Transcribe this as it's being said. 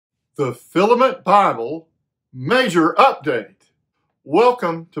The Filament Bible Major Update.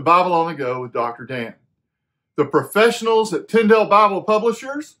 Welcome to Bible on the Go with Dr. Dan. The professionals at Tyndale Bible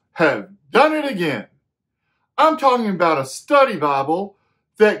Publishers have done it again. I'm talking about a study Bible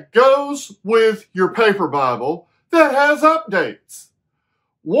that goes with your paper Bible that has updates.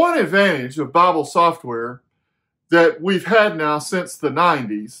 One advantage of Bible software that we've had now since the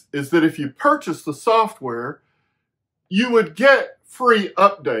 90s is that if you purchase the software, you would get free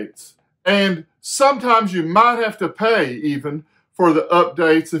updates. And sometimes you might have to pay even for the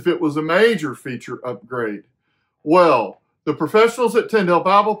updates if it was a major feature upgrade. Well, the professionals at Tyndale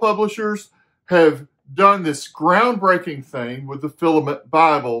Bible Publishers have done this groundbreaking thing with the Filament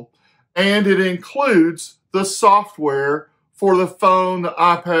Bible, and it includes the software for the phone, the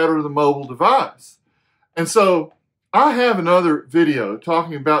iPad, or the mobile device. And so I have another video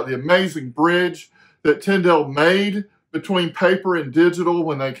talking about the amazing bridge that Tyndale made between paper and digital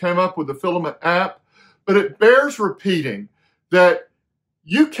when they came up with the Filament app, but it bears repeating that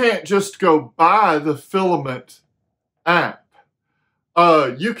you can't just go buy the Filament app.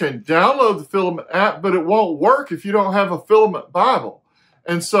 You can download the Filament app, but it won't work if you don't have a Filament Bible.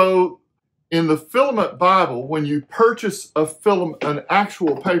 And so in the Filament Bible, when you purchase an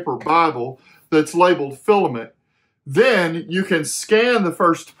actual paper Bible that's labeled Filament, then you can scan the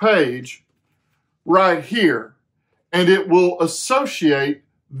first page right here, and it will associate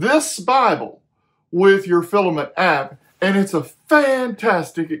this Bible with your Filament app, and it's a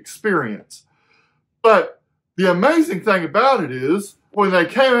fantastic experience. But the amazing thing about it is, when they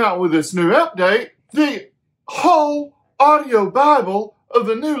came out with this new update, the whole audio Bible of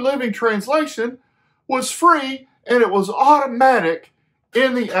the New Living Translation was free, and it was automatic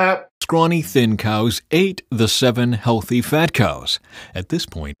in the app. Scrawny thin cows ate the 7 healthy fat cows. At this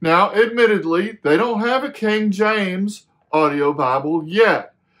point, now, admittedly, they don't have a King James audio Bible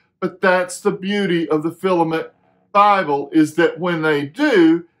yet, but that's the beauty of the Filament Bible, is that when they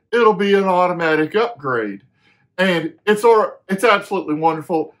do, it'll be an automatic upgrade. And it's absolutely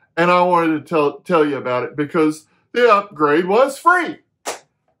wonderful, and I wanted to tell you about it because the upgrade was free.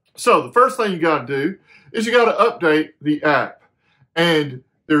 So the first thing you got to do is you got to update the app. And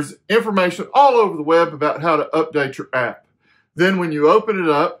there's information all over the web about how to update your app. Then when you open it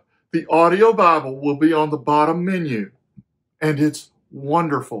up, the audio Bible will be on the bottom menu, and it's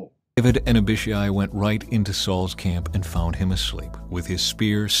wonderful. David and Abishai went right into Saul's camp and found him asleep, with his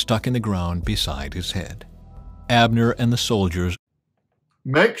spear stuck in the ground beside his head. Abner and the soldiers.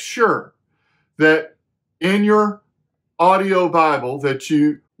 Make sure that in your audio Bible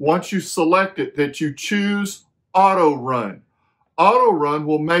that once you select it, that you choose auto run. Auto run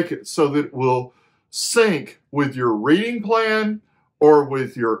will make it so that it will sync with your reading plan or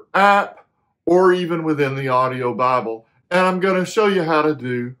with your app or even within the audio Bible. And I'm going to show you how to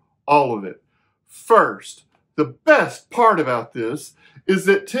do all of it. First, the best part about this is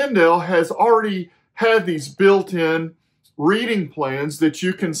that Tyndale has already had these built-in reading plans that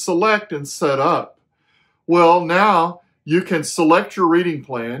you can select and set up. Well, now you can select your reading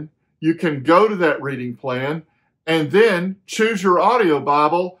plan, you can go to that reading plan, and then choose your audio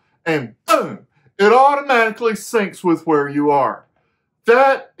Bible, and boom, it automatically syncs with where you are.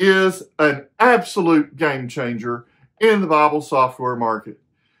 That is an absolute game changer in the Bible software market,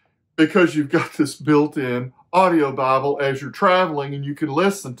 because you've got this built-in audio Bible as you're traveling, and you can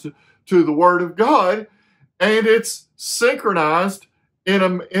listen to the Word of God, and it's synchronized in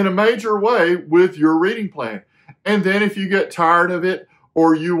a major way with your reading plan. And then if you get tired of it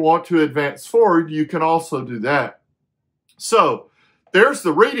or you want to advance forward, you can also do that. So there's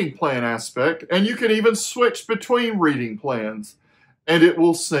the reading plan aspect, and you can even switch between reading plans, and it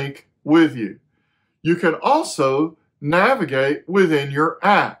will sync with you. You can also navigate within your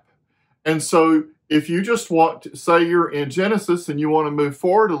app. And so if you just want to, say you're in Genesis and you want to move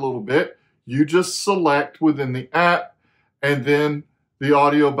forward a little bit, you just select within the app, and then the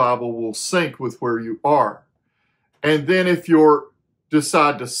audio Bible will sync with where you are. And then if you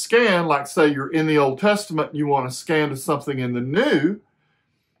decide to scan, like say you're in the Old Testament and you want to scan to something in the New,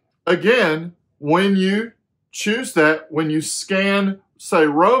 again, when you choose that, when you scan, say,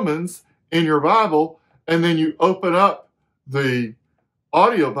 Romans in your Bible, and then you open up the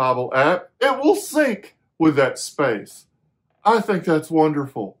audio Bible app, it will sync with that space. I think that's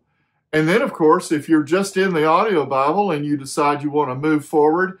wonderful. And then, of course, if you're just in the audio Bible and you decide you want to move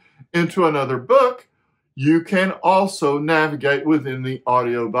forward into another book, you can also navigate within the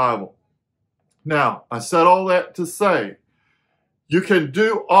audio Bible. Now, I said all that to say, you can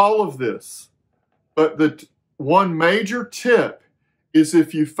do all of this, but the one major tip is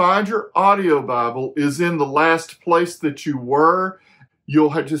if you find your audio Bible is in the last place that you were,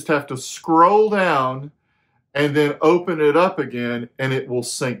 you'll just have to scroll down and then open it up again, and it will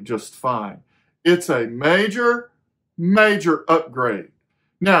sync just fine. It's a major, major upgrade.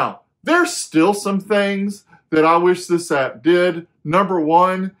 Now, there's still some things that I wish this app did. Number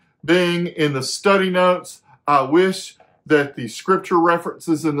one, being in the study notes, I wish that the scripture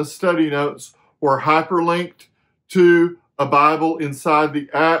references in the study notes were hyperlinked to a Bible inside the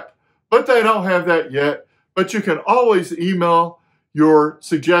app, but they don't have that yet. But you can always email your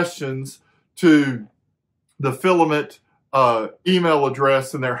suggestions to the Filament email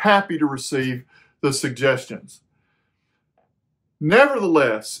address, and they're happy to receive the suggestions.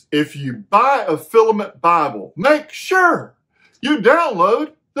 Nevertheless, if you buy a Filament Bible, make sure you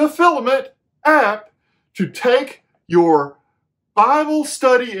download the Filament app to take your Bible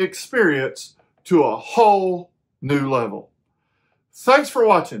study experience to a whole new level. Thanks for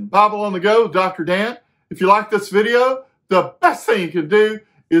watching Bible on the Go with Dr. Dan. If you like this video, the best thing you can do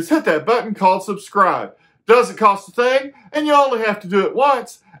is hit that button called subscribe. Doesn't cost a thing, and you only have to do it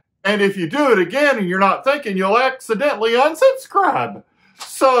once. And if you do it again and you're not thinking, you'll accidentally unsubscribe.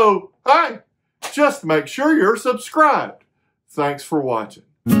 So, hey, just make sure you're subscribed. Thanks for watching.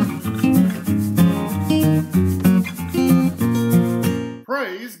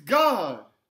 Praise God.